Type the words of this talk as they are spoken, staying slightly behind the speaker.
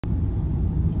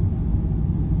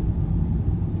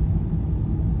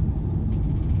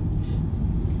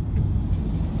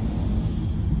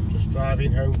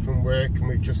driving home from work and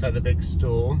we've just had a big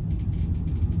storm.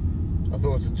 I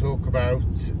thought to talk about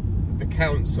the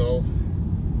council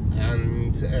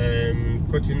and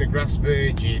cutting the grass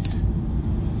verges.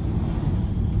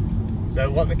 So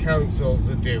what the councils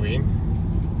are doing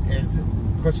is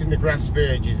cutting the grass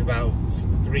verges about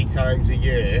 3 times a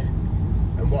year,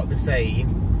 and what they're saying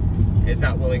is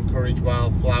that will encourage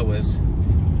wildflowers.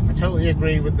 I totally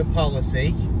agree with the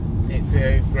policy, it's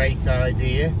a great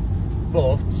idea,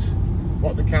 but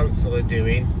what the council are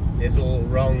doing is all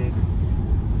wrong.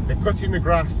 They're cutting the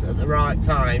grass at the right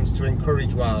times to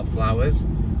encourage wildflowers,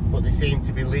 but they seem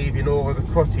to be leaving all of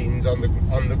the cuttings on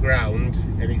the ground,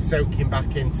 and it's soaking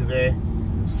back into the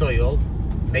soil,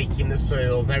 making the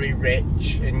soil very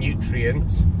rich and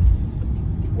nutrient,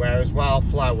 whereas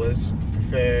wildflowers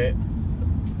prefer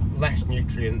less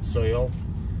nutrient soil.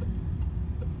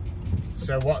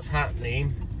 So what's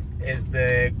happening is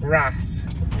the grass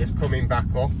is coming back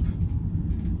up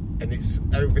and it's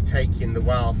overtaking the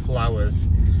wildflowers.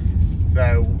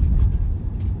 So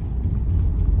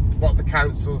what the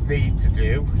councils need to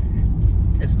do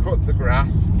is cut the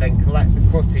grass, then collect the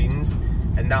cuttings,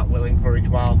 and that will encourage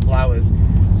wildflowers.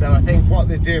 So I think what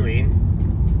they're doing,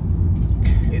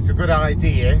 it's a good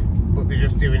idea, but they're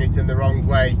just doing it in the wrong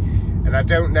way. And I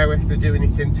don't know if they're doing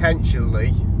it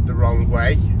intentionally the wrong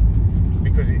way,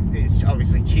 because it's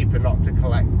obviously cheaper not to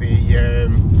collect the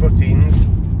cuttings.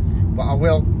 But I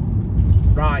will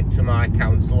write to my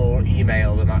council or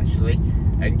email them actually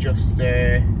and just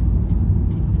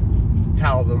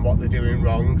tell them what they're doing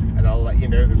wrong, and I'll let you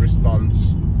know the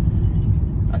response.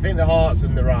 I think the heart's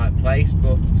in the right place,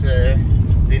 but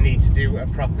they need to do a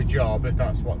proper job if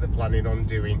that's what they're planning on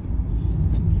doing.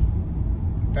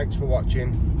 Thanks for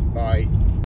watching. Bye.